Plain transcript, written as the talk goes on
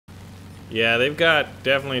Yeah, they've got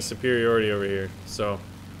definitely superiority over here. So,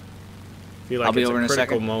 I feel like I'll be it's over a in a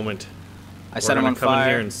critical second. moment. I set him on Come in fire.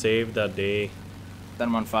 here and save the day. Set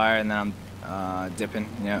him on fire, and then I'm dipping.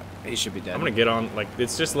 Yeah, he should be dead. I'm gonna get on, like,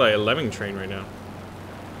 it's just like a Lemming train right now.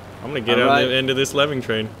 I'm gonna get on right. the end of this Lemming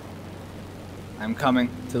train. I'm coming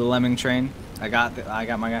to the Lemming train. I got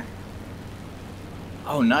my guy.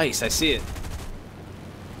 Oh, nice! I see it.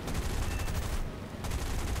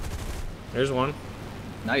 There's one.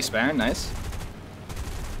 Nice, Baron. Nice.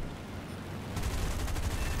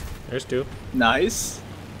 There's two. Nice.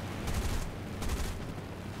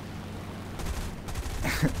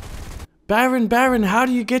 Baron, how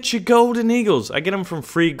do you get your golden eagles? I get them from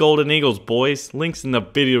free golden eagles, boys. Links in the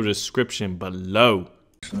video description below.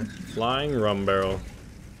 Flying rum barrel.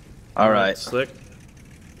 All right. Slick.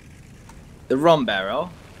 The rum barrel.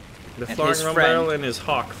 The and flying his rum friend. barrel and his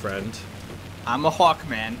hawk friend. I'm a hawk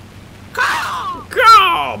man.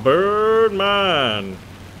 Go, Birdman!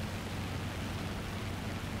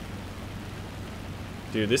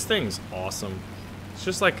 Dude, this thing's awesome. It's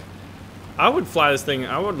just like, I would fly this thing.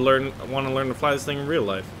 I would want to learn to fly this thing in real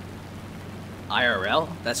life. IRL?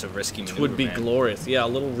 That's a risky maneuver. It would be man. glorious. Yeah, a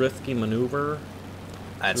little risky maneuver.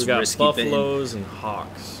 That's We got risky. buffaloes and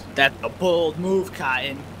hawks. That's a bold move,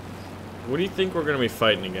 Cotton. What do you think we're going to be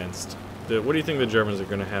fighting against? What do you think the Germans are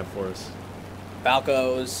going to have for us?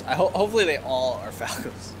 Falcos. Hopefully they all are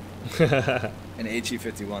Falcos. And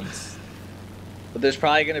HE-51s. But there's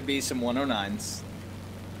probably going to be some 109s.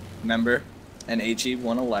 Remember? And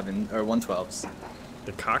HE-111 or 112s.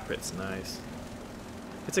 The cockpit's nice.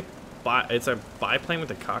 It's a biplane with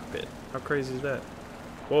a cockpit. How crazy is that?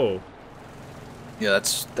 Whoa. Yeah, it's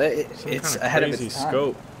Some kind ahead of crazy its time.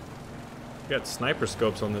 scope. You got sniper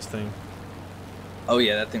scopes on this thing. Oh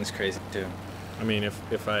yeah, that thing's crazy too. I mean,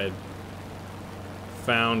 if I had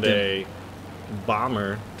found a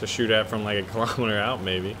bomber to shoot at from like a kilometer out,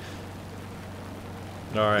 maybe.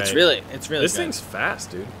 All right. It's really This good. thing's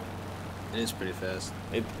fast, dude. It is pretty fast.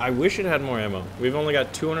 I wish it had more ammo. We've only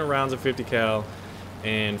got 200 rounds of 50 cal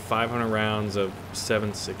and 500 rounds of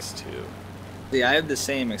 7.62. See, I have the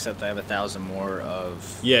same, except I have 1,000 more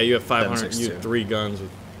of. Yeah, you have 500. You 7.62. have 3 guns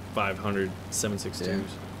with 500 7.62s. Yeah.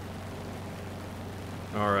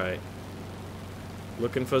 All right.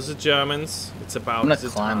 Looking for the Germans. It's about. I'm gonna the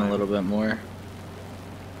climb time. a little bit more.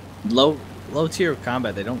 Low tier of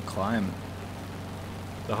combat, they don't climb.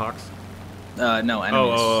 The Hawks. No,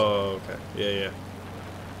 enemies. Oh, okay. Yeah.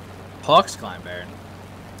 Hawks climb, Baron.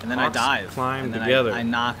 And then Hawks I dive. climb and then together. I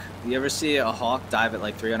knock. You ever see a hawk dive at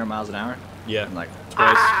like 300 miles an hour? Yeah. I'm like,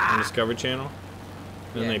 Twice on Discovery Channel.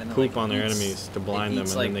 And Yeah, they and then it, poop like, on their eats- enemies to it blind them,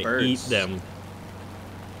 eats, and like, then they birds. eat them.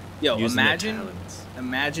 yo, using their imagine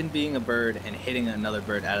talons. being a bird and hitting another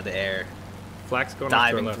bird out of the air. Flak's going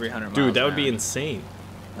Diving off to our left. 300 miles Dude, that would an be hour. insane.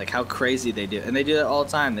 Like how crazy they do, and they do that all the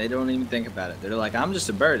time. They don't even think about it. They're like, I'm just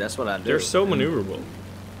a bird. That's what I do. They're so And maneuverable.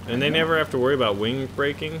 I And they know. never have to worry about wing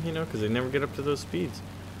breaking, you know, because they never get up to those speeds.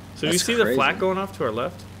 So do you That's see the crazy. flak going off to our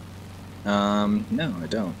left? No, I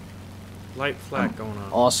don't. Light flak going on.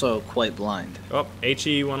 Also quite blind. Oh,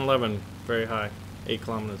 HE 111, very high, 8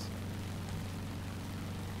 kilometers.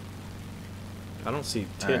 I don't see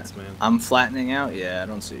tits, man. I'm flattening out. Yeah, I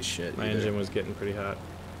don't see shit. My either. engine was getting pretty hot.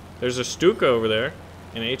 There's a Stuka over there,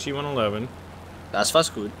 an HE 111. That's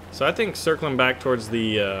fast good. So I think circling back towards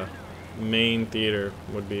the main theater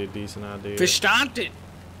would be a decent idea. Verstanden.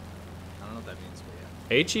 I don't know what that means,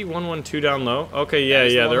 but yeah. HE 112 down low. Okay, yeah,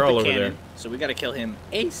 he's the one they're with all the over cannon, there. So we gotta kill him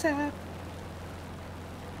ASAP.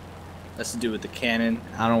 That's to do with the cannon.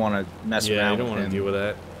 I don't want to mess Yeah, around you don't with want him. to deal with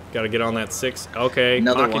that. Got to get on that 6. Okay,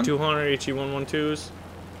 Another Maki one. 200, HE 112s,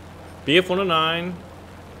 BF 109.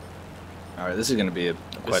 All right, this is gonna be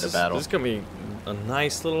quite a battle. This is gonna be a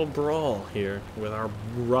nice little brawl here with our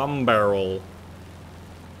rum barrel.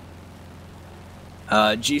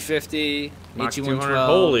 G50, Mach 200. HE112.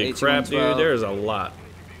 Holy crap, HE112. dude! There's a lot.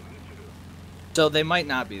 So they might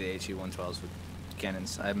not be the HE112s with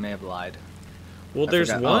cannons. I may have lied. Well, I there's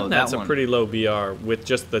forgot. one Oh, that's that a one. pretty low BR with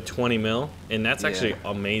just the 20 mil, and that's Yeah. actually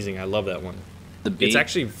amazing. I love that one. The B. It's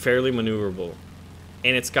actually fairly maneuverable,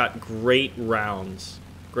 and it's got great rounds,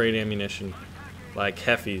 great ammunition, like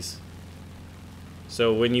hefties.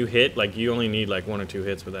 So when you hit, like, you only need like 1 or 2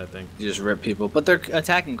 hits with that thing. You just rip people, but they're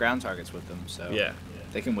attacking ground targets with them, so Yeah.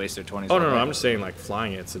 they can waste their 20s. Oh on no, that. I'm just saying, like,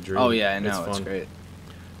 flying it's a dream. Oh yeah, I know, it's fun. great.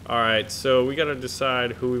 All right, so we gotta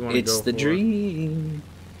decide who we want to go for. It's the dream.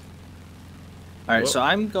 All right, Whoa. so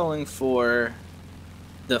I'm going for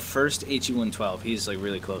the first HE112. He's like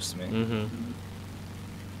really close to me. Mm-hmm.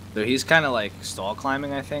 So he's kind of like stall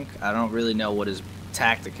climbing, I think. I don't really know what his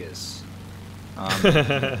tactic is.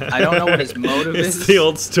 I don't know what his motive It's is. the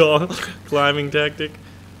old stall climbing tactic.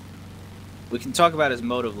 We can talk about his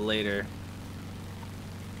motive later.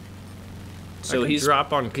 So he's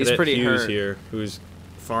drop on Cadet pretty Hughes hurt. here, who's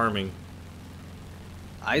farming.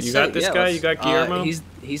 You got this guy? You got Guillermo?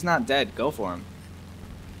 He's not dead. Go for him.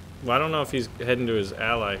 Well, I don't know if he's heading to his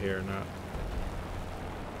ally here or not.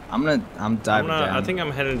 I'm diving down. I think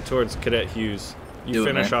I'm headed towards Cadet Hughes. You Do it,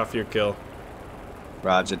 finish man. off your kill.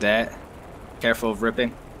 Roger that. Careful of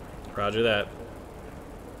ripping. Roger that.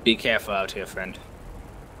 Be careful out here, friend.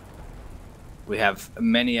 We have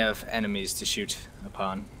many of enemies to shoot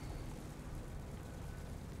upon.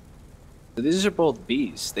 So these are both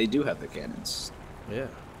Bs. They do have the cannons. Yeah.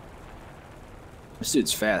 This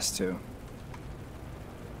dude's fast too.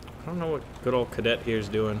 I don't know what good old Cadet here's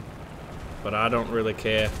doing, but I don't really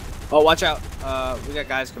care. Oh, watch out. We got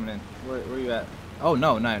guys coming in. Where are you at? Oh,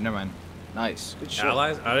 no, never mind. Nice. Good shot.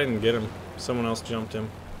 Allies? I didn't get him. Someone else jumped him.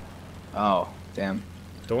 Oh, damn.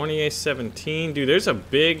 Dornier 17. Dude, there's a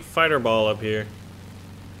big fighter ball up here.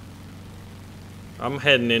 I'm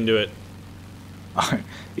heading into it.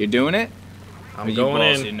 You're doing it? I'm going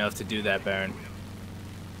in. Enough to do that, Baron.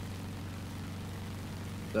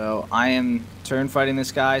 So I am turn fighting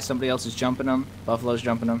this guy. Somebody else is jumping him. Buffalo's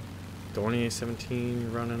jumping him. Dornier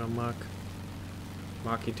 17 running amok.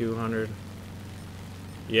 Maki 200.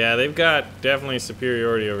 Yeah, they've got definitely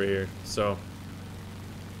superiority over here. So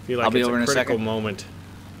I feel like I'll be it's over in a a critical second. moment.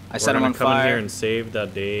 I set him on come in fire. here and save the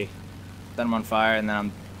day. Set him on fire, and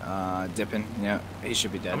then I'm dipping. Yeah, he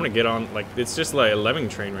should be dead. I'm gonna get on, like, it's just like a Lemming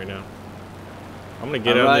train right now. I'm gonna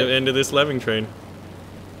get on Alright. the end of this Lemming train.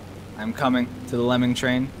 I'm coming to the Lemming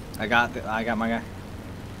train. I got my guy.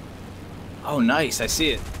 Oh, nice. I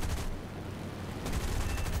see it.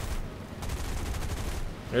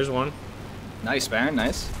 There's one. Nice, Baron.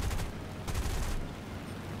 Nice.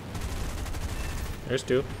 There's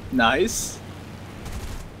two. Nice.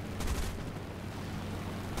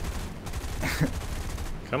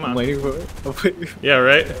 Come I'm on. waiting for it. I'm waiting for Yeah,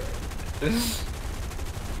 right?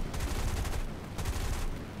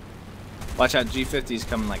 Watch out, G50's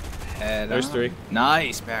coming like head There's on. three.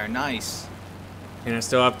 Nice, Baron. Nice. And I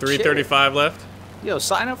still have 335 left. Yo,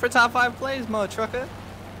 sign up for top 5 plays, mother trucker.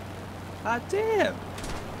 God damn.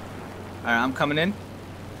 Alright, I'm coming in.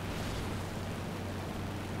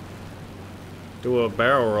 Do a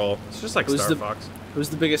barrel roll. It's just like Who's Star the- Fox. Who's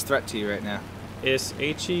the biggest threat to you right now? It's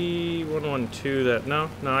HE112 that... No,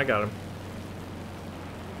 I got him.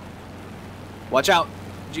 Watch out.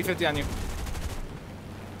 G50 on you.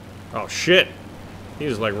 Oh, shit. He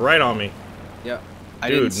was, like, right on me. Yep. I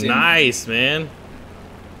didn't Dude, see him. nice, man.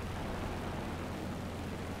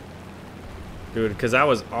 Dude, because I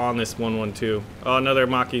was on this 112. Oh, another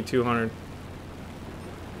Maki 200.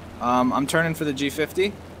 I'm turning for the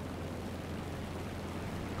G50.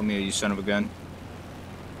 Come here, you son of a gun.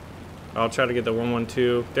 I'll try to get the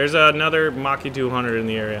 112. There's another Maki 200 in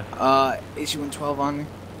the area. HE112 on me.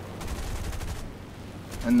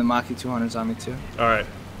 And the Maki 200's on me too. All right.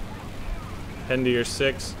 Heading to your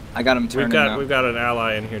 6. I got him turning now. We've got an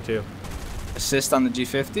ally in here too. Assist on the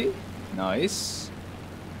G50. Nice.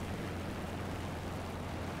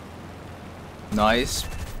 Nice.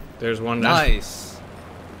 There's one down. Nice.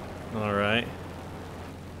 All right.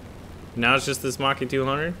 Now it's just this Maki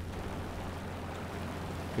 200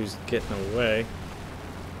 who's getting away.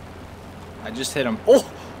 I just hit him. Oh!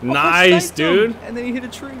 Nice, Sniped him, dude. And then he hit a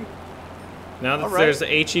tree. Now that All right. there's the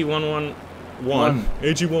HE111.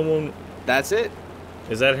 HE111. That's it.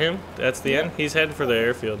 Is that him? That's the Yeah. end? He's headed for the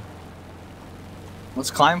airfield. Let's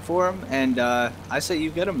climb for him, and I say you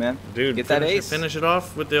get him, man. Dude, Get that ace. Finish it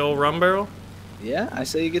off with the old rum barrel. Yeah, I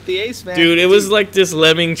say you get the ace, man. Dude, it was like this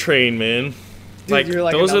Lemming train, man. Dude, you're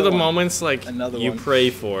like those are another the one. moments like Another you one. pray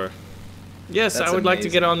for. Yes, That's I would like to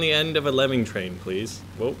get amazing. on the end of a Lemming train, please.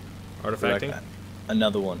 Whoa, I like artifacting. that.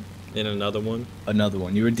 Another one. In another one. Another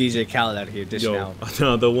one. You were DJ Khaled out here dishing Yo, out.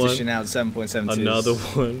 another one. Dishing out 7.72. Another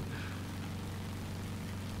one.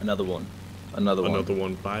 Another one. Another one. Another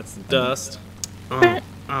one bites the dust. Another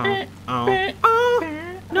one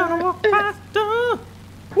bites the dust.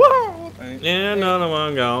 Whoa! Yeah, another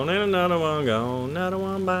one gone, and another one gone, another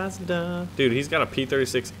one bites the dust. Dude, he's got a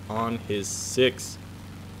P36 on his 6.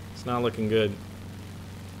 It's not looking good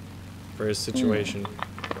for his situation.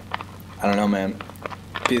 I don't know, man.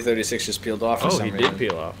 P36 just peeled off for Oh, some he reason. did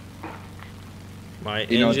peel off. My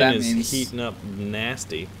You know what engine that is means? heating up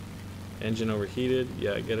nasty. Engine overheated.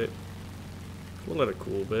 Yeah, I get it. We'll let it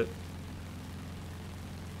cool a bit.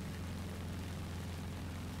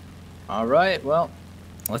 All right, well,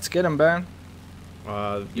 let's get him, Baron.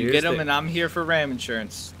 You Here's get him, the- and I'm here for RAM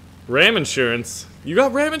insurance. RAM insurance. You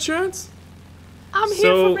got RAM insurance? I'm here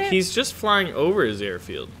So for it. he's just flying over his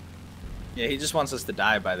airfield. Yeah, he just wants us to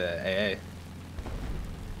die by the AA.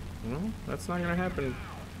 Well, that's not gonna happen.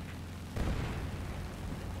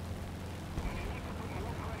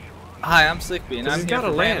 Hi, I'm Slickby, and I'm He's here gotta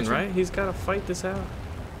for land, management. right? He's gotta fight this out.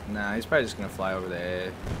 Nah, he's probably just gonna fly over the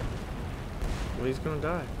AA. Well, he's gonna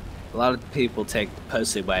die. A lot of people take the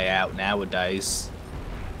pussy way out nowadays.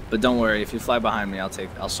 But don't worry, if you fly behind me,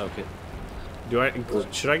 I'll soak it.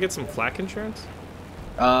 Should I get some flak insurance?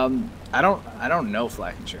 I don't know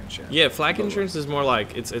flak insurance yet. Yeah, flak insurance is more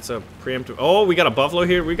like it's a preemptive. Oh, we got a buffalo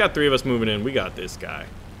here. We got 3 of us moving in. We got this guy.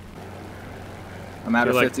 I'm out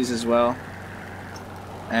of You're 50s as well.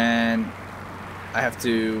 And I have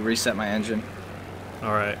to reset my engine.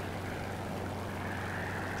 All right.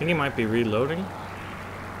 I think he might be reloading.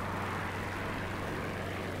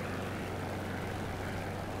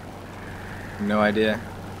 No idea.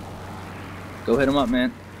 Go hit him up,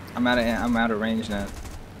 man. I'm out of range now.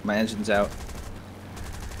 My engine's out.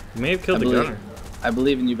 You may have killed the gunner. I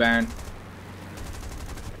believe in you, Baron.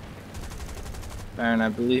 Baron, I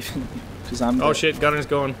believe in you. Cause I'm. Oh shit, gunner's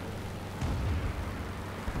going.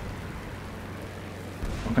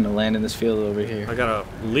 I'm gonna land in this field over here. I got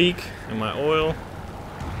a leak in my oil.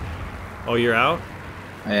 Oh, you're out?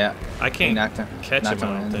 Yeah. I can't catch him, I knocked him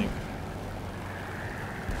don't think.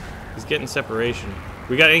 He's getting separation.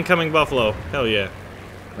 We got incoming buffalo. Hell yeah.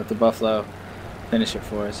 Let the buffalo finish it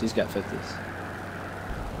for us. He's got 50s.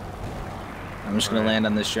 I'm just gonna land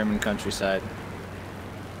on this German countryside.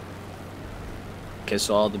 Kiss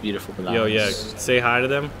all the beautiful bananas. Yo, yeah. Say hi to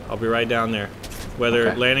them. I'll be right down there.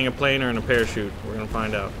 Whether landing a plane or in a parachute, we're gonna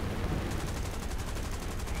find out.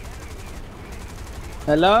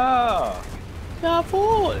 Hello.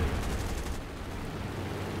 Careful.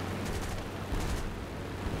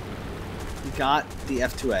 We got the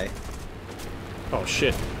F2A. Oh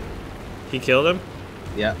shit. He killed him?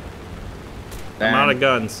 Yep. I'm out of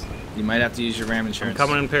guns. You might have to use your RAM insurance. I'm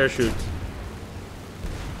coming in parachute.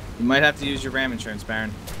 You might have to use your RAM insurance,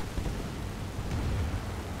 Baron.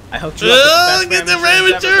 I hooked you up with the best get the RAM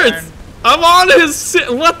RAM insurance insurance! I'm on his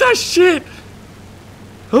what the shit?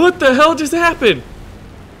 What the hell just happened?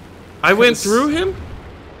 I went through him?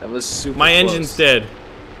 That was super My close. engine's dead.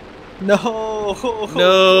 No.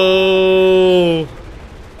 No.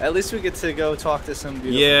 At least we get to go talk to some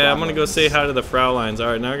beautiful Yeah, I'm gonna go blondes. say hi to the Fraulines.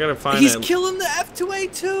 Alright, now I gotta find He's that. killing the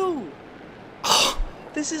F2A too.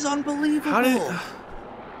 This is unbelievable. How did...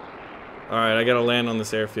 Alright, I gotta land on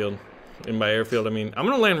this airfield. And by airfield, I mean, I'm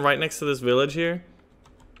gonna land right next to this village here.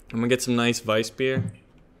 I'm gonna get some nice Weiss beer.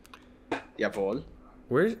 Jawohl.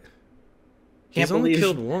 Where? He's only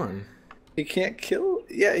killed one. He can't kill.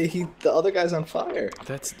 Yeah, the other guy's on fire.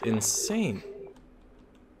 That's insane.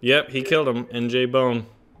 Yep, he killed him. NJ Bone.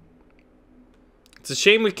 It's a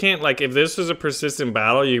shame we can't, like, if this was a persistent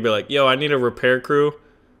battle, you'd be like, yo, I need a repair crew.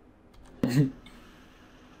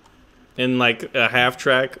 And, like, a half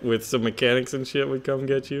track with some mechanics and shit would come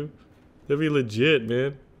get you. That'd be legit,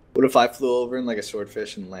 man. What if I flew over in like a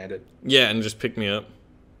swordfish and landed? Yeah, and just pick me up.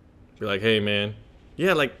 Be like, hey, man.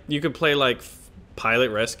 Yeah, like, you could play, like,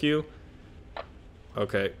 pilot rescue.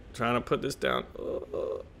 Okay, trying to put this down.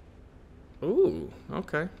 Ooh,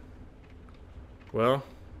 okay. Well.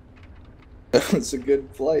 It's a good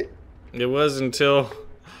flight. It was until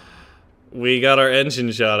we got our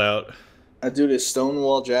engine shot out. That dude is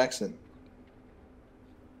Stonewall Jackson.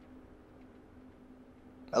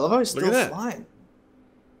 I love how he's Look at still that. flying.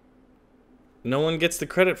 No one gets the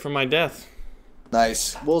credit for my death.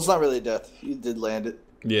 Nice. Well, it's not really death. You did land it.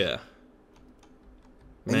 Yeah.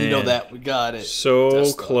 And you know that. We got it.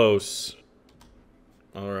 So close.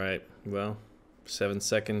 Alright, well, 7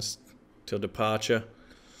 seconds till departure.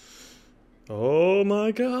 Oh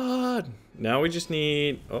my god. Now we just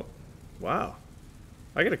need... Oh, wow.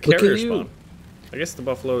 I got a carrier spawn. I guess the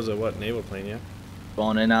Buffalo's a what, naval plane, yeah?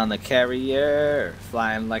 Spawning on the carrier,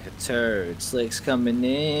 flying like a turd. Slick's coming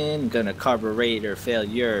in, gonna carburetor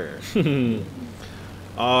failure. Oh,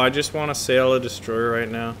 I just want to sail a destroyer right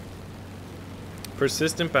now.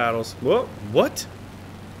 Persistent battles. Whoa, what?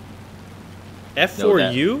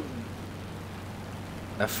 F4U?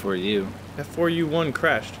 F4U. F4U1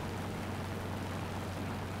 crashed.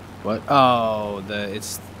 What? Oh,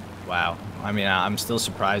 it's... Wow. I mean, I'm still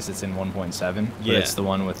surprised it's in 1.7. Yeah. But it's the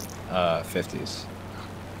one with 50s.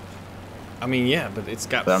 I mean, yeah, but it's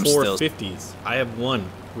got But I'm 4 still- 50s. I have one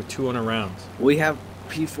with 200 rounds. We have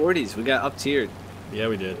P40s. We got up-tiered. Yeah,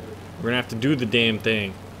 we did. We're gonna have to do the damn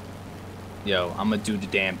thing. Yo, I'm gonna do the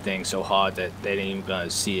damn thing so hard that they ain't even gonna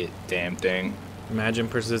see it. Damn thing. Imagine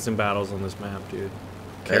persistent battles on this map, dude.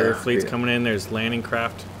 Carrier fleets coming in. There's landing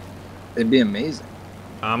craft. It'd be amazing.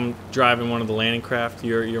 I'm driving one of the landing craft.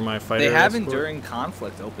 You're my fighter. They have escort. Enduring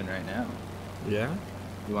Conflict open right now. Yeah.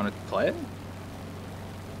 You want to play it?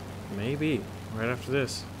 Maybe right after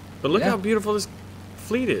this. But look Yeah. how beautiful this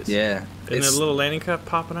fleet is. Yeah. And a little landing craft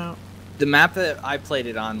popping out. The map that I played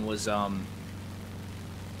it on was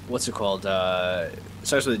what's it called? It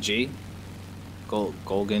starts with a G.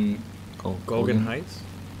 Golgan Heights.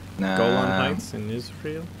 Nah, Golan Heights in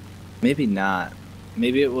Israel. maybe not.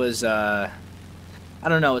 Maybe it was I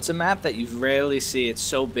don't know. It's a map that you rarely see. It's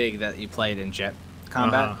so big that you play it in jet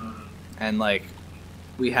combat, and like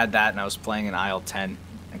we had that, and I was playing in Isle 10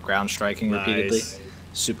 and ground striking repeatedly.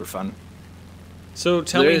 Super fun. So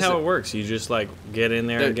tell me how it works. You just like get in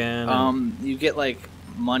there again. You get like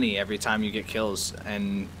money every time you get kills,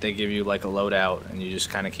 and they give you like a loadout, and you just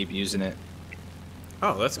kind of keep using it.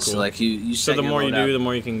 Oh, that's cool. So like you set So the your more you loadout- do, the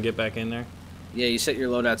more you can get back in there. Yeah, you set your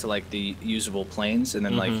loadout to like the usable planes, and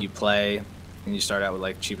then like you play, and you start out with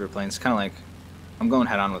like cheaper planes. Kind of like I'm going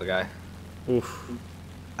head on with a guy. Oof.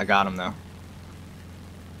 I got him though,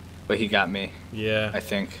 but he got me. Yeah. I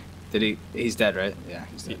think. Did he? He's dead, right? Yeah,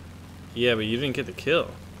 he's dead. Yeah, but you didn't get the kill.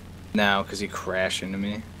 No, because he crashed into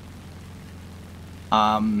me.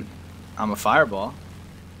 I'm a fireball.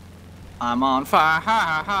 I'm on fire. Ha,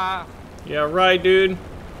 ha, ha. Yeah, right, dude.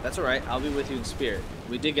 That's alright. I'll be with you in spirit.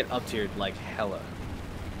 We did get up tiered like hella.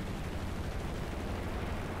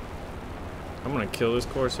 I'm gonna kill this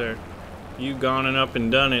Corsair. You gone and up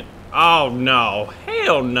and done it. Oh no!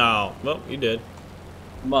 Hell no! Well, you did.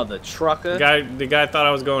 Mother trucker. The guy thought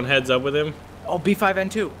I was going heads up with him. Oh,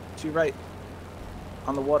 B5N2. To your right.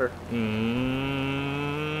 On the water.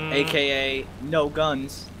 AKA no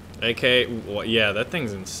guns. AKA, well, yeah, that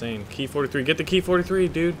thing's insane. Key 43. Get the Key 43,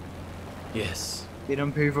 dude. Yes. Get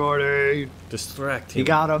him P40. Distract him. You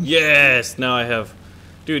got him. Yes. Now I have.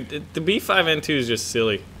 Dude, the B5N2 is just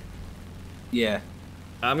silly. Yeah.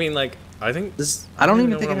 I mean, like, I think. I don't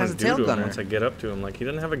even know think what it I'm has a gonna do tail to him gunner. once I get up to him. Like, he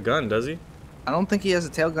doesn't have a gun, does he? I don't think he has a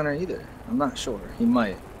tail gunner either. I'm not sure. He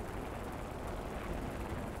might.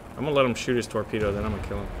 I'm gonna let him shoot his torpedo, then I'm gonna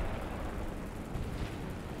kill him.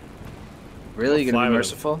 Really? You fly gonna be with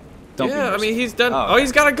him. merciful? Don't be Yeah, I merciful. mean, he's done. Oh, Oh,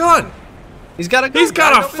 he's got a gun. He's got a gun. He's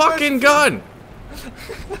got a Don't be fucking merciful. gun.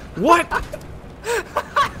 What?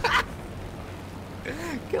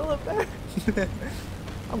 Kill him, man.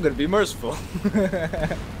 I'm gonna be merciful.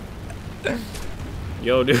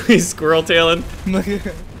 Yo, dude, he's squirrel tailing. Look at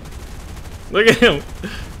him. Look at him.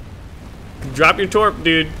 Drop your torp,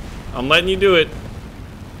 dude. I'm letting you do it.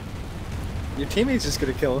 Your teammate's just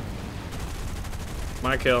gonna kill him.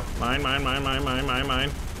 My kill. Mine.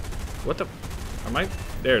 What the? Am I?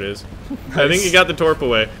 There it is. I think he got the torp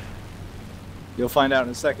away. You'll find out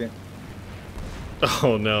in a second.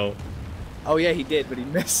 Oh no. Oh yeah, he did, but he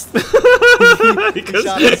missed. Because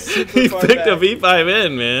shot it super he far picked a back.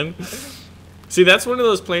 V5N, man. See, that's one of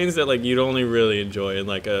those planes that like you'd only really enjoy in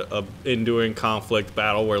like a enduring conflict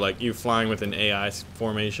battle where like you flying with an AI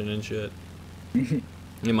formation and shit. In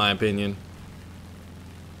my opinion.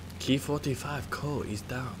 Key 45, cool. He's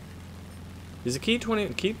down. Is a Key 20?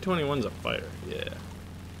 Key 21's a fighter. Yeah.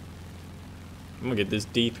 I'm gonna get this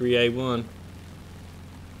D3A1.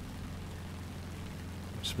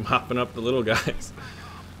 Just mopping up the little guys.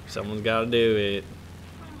 Someone's gotta do it.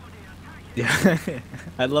 Yeah,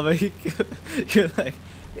 I love it. You're like,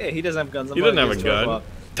 yeah, he doesn't have guns. He doesn't have a gun.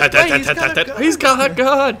 He's got a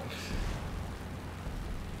gun.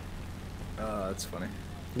 Oh, that's funny.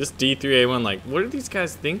 This D3A1, like, what are these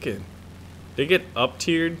guys thinking? They get up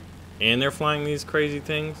tiered and they're flying these crazy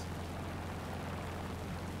things.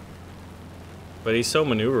 But he's so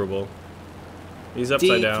maneuverable. He's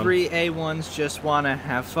upside down. D3A1s just wanna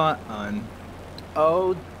have fun.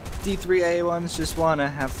 Oh, D3A1s just wanna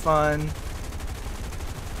have fun.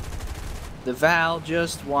 The Val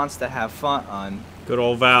just wants to have fun. Good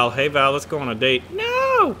old Val. Hey Val, let's go on a date.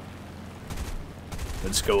 No!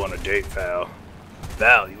 Let's go on a date, Val.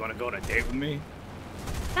 Val, you wanna go on a date with me?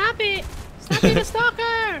 Stop it! Stop being a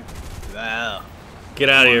stalker! Val. Get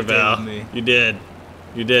out of here, Come on, date Val. with me. You did.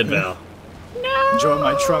 You did, Val. No! Enjoy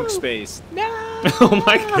my trunk space. No! Oh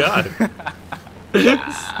my god.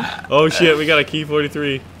 Oh shit, we got a Key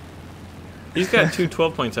 43. He's got two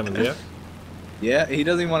 12.7s, yeah? Yeah, he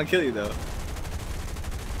doesn't even want to kill you though.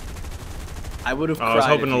 I would have cried. I was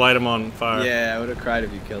hoping if to light him on fire. Yeah, I would have cried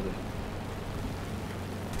if you killed him.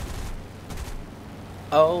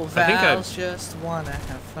 Oh, I think Val's just wanna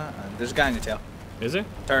have fun. There's a guy in your tail. Is it?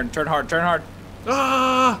 Turn hard, turn hard.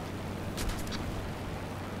 Ah!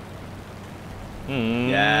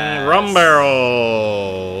 Yes. Rum barrel.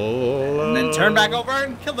 And then turn back over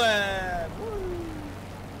and kill them.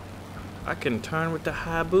 I can turn with the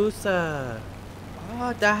Hayabusa.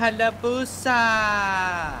 Oh, the Hayabusa.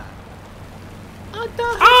 Oh, the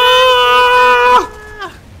Ah!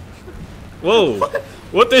 Whoa.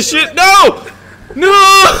 What the shit? No!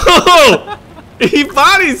 No! He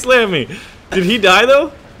body slammed me. Did he die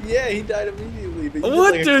though? Yeah, he died immediately. But you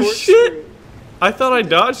What did, like, the a corkscrew. shit? I thought I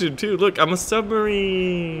dodged him too. Look, I'm a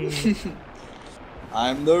submarine.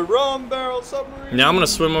 I'm the rum barrel submarine. Now I'm gonna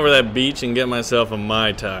swim over that beach and get myself a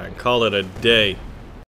Mai Tai and call it a day.